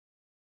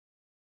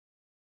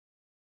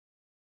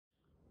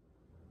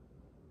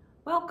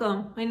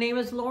Welcome, my name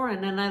is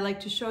Lauren and I'd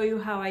like to show you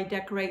how I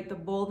decorate the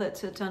bowl that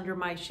sits under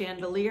my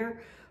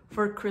chandelier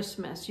for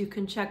Christmas. You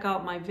can check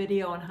out my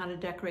video on how to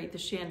decorate the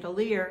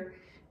chandelier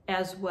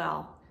as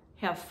well.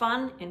 Have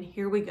fun, and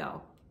here we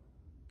go.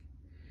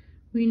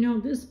 We know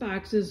this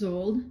box is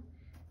old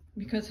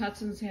because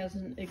Hudson's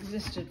hasn't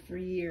existed for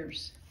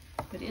years.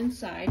 But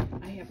inside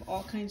I have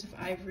all kinds of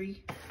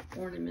ivory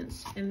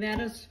ornaments, and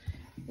that is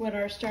what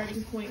our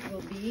starting point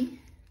will be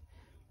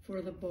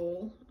for the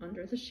bowl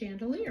under the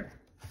chandelier.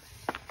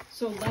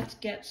 So let's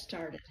get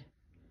started.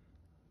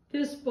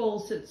 This bowl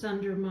sits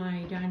under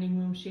my dining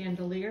room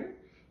chandelier.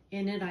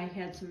 In it I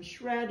had some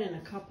shred and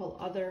a couple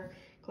other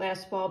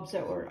glass bulbs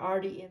that were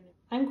already in.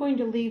 I'm going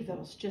to leave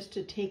those just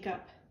to take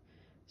up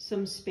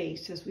some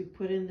space as we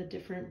put in the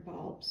different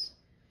bulbs.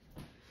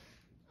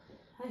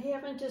 I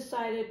haven't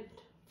decided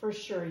for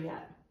sure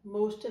yet.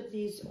 Most of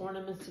these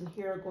ornaments in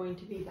here are going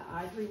to be the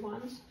ivory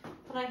ones,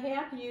 but I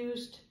have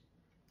used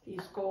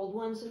these gold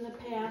ones in the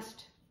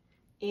past,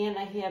 and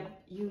I have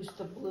used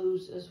the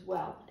blues as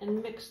well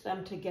and mixed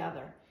them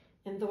together.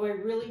 And though I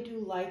really do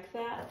like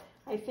that,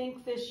 I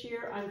think this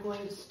year I'm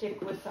going to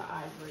stick with the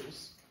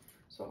ivories.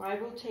 So I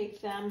will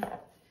take them,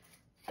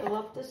 fill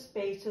up the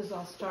spaces.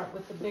 I'll start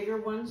with the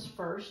bigger ones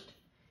first.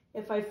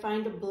 If I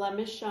find a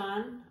blemish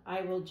on,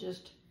 I will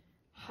just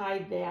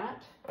hide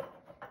that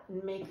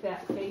and make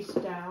that face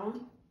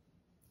down.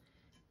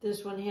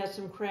 This one has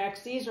some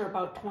cracks. These are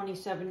about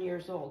 27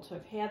 years old, so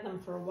I've had them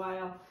for a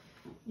while,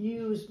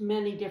 used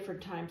many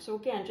different times. So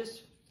again,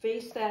 just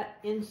face that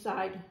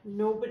inside.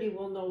 Nobody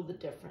will know the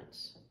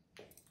difference.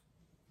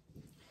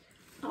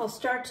 I'll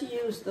start to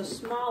use the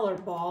smaller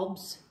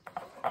bulbs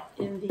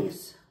in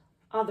these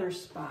other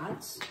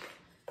spots.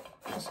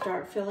 I'll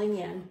start filling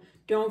in.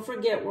 Don't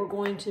forget, we're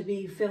going to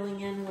be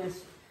filling in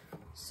with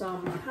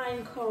some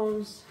pine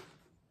cones,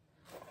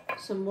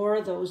 some more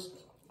of those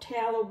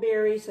tallow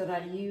berries that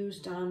I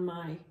used on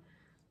my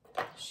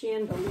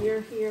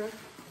chandelier here.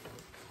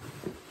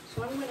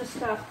 So I'm going to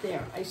stop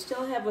there. I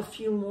still have a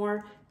few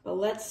more, but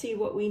let's see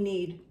what we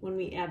need when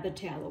we add the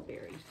tallow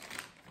berries.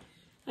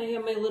 I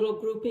have my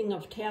little grouping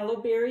of tallow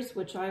berries,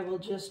 which I will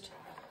just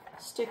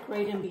stick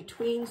right in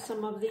between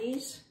some of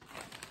these.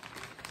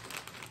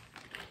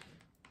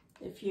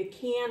 If you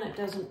can, it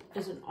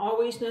isn't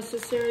always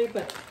necessary,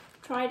 but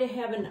try to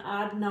have an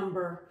odd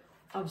number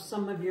of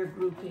some of your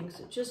groupings.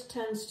 It just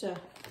tends to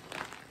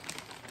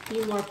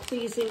be more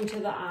pleasing to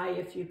the eye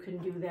if you can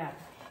do that.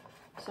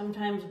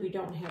 Sometimes we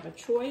don't have a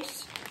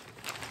choice.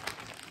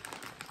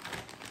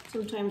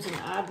 Sometimes an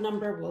odd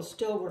number will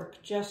still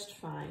work just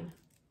fine.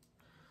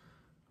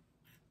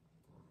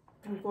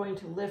 I'm going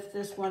to lift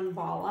this one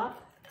ball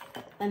up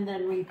and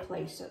then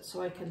replace it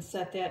so I can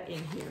set that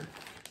in here.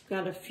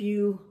 Got a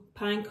few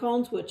pine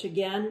cones, which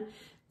again,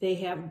 they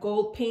have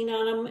gold paint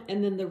on them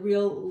and then the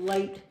real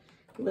light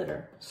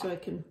glitter. So I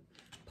can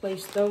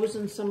place those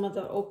in some of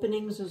the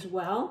openings as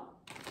well.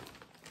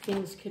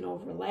 Things can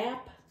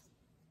overlap.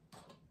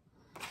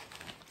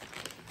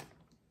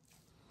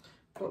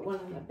 Put one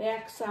on the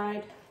back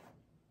side.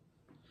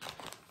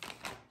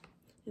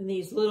 And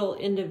these little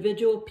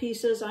individual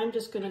pieces, I'm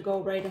just going to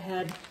go right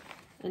ahead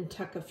and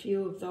tuck a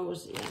few of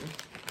those in.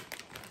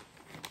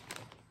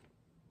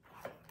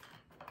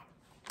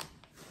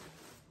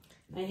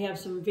 I have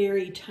some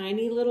very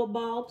tiny little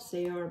bulbs.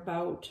 They are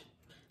about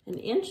an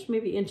inch,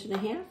 maybe inch and a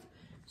half.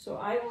 So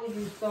I will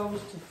use those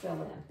to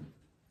fill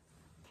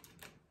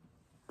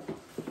in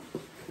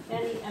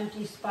any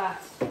empty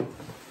spots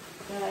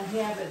that I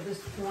have at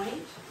this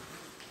point,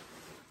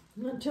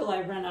 until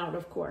I run out,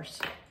 of course.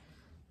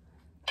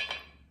 On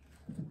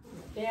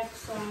the back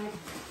side,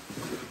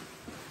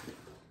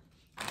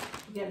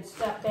 again,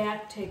 step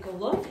back, take a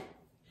look.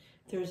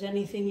 If there's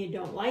anything you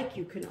don't like,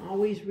 you can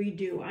always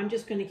redo. I'm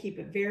just going to keep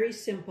it very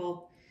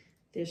simple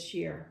this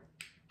year.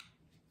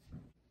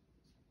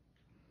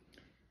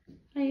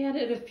 I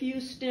added a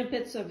few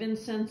snippets of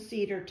incensed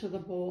cedar to the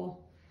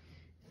bowl.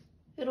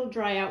 It'll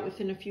dry out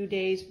within a few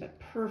days, but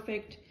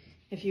perfect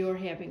if you are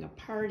having a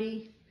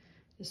party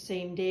the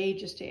same day,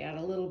 just to add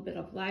a little bit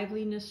of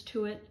liveliness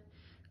to it.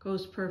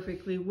 Goes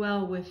perfectly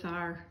well with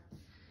our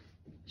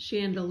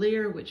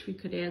chandelier, which we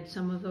could add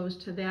some of those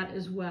to that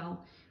as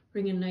well.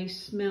 Bring a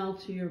nice smell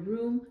to your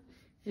room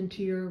and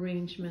to your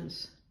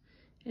arrangements.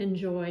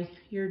 Enjoy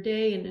your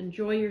day and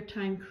enjoy your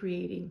time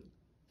creating.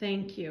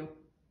 Thank you.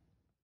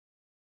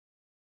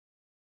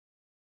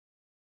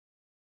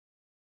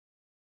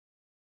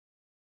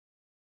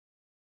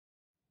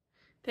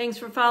 Thanks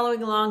for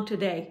following along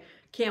today.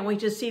 Can't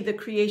wait to see the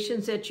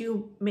creations that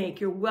you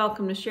make. You're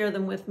welcome to share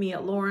them with me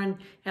at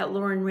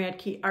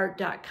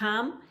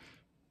lauren@laurenradkeart.com.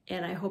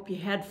 And I hope you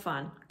had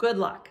fun. Good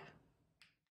luck.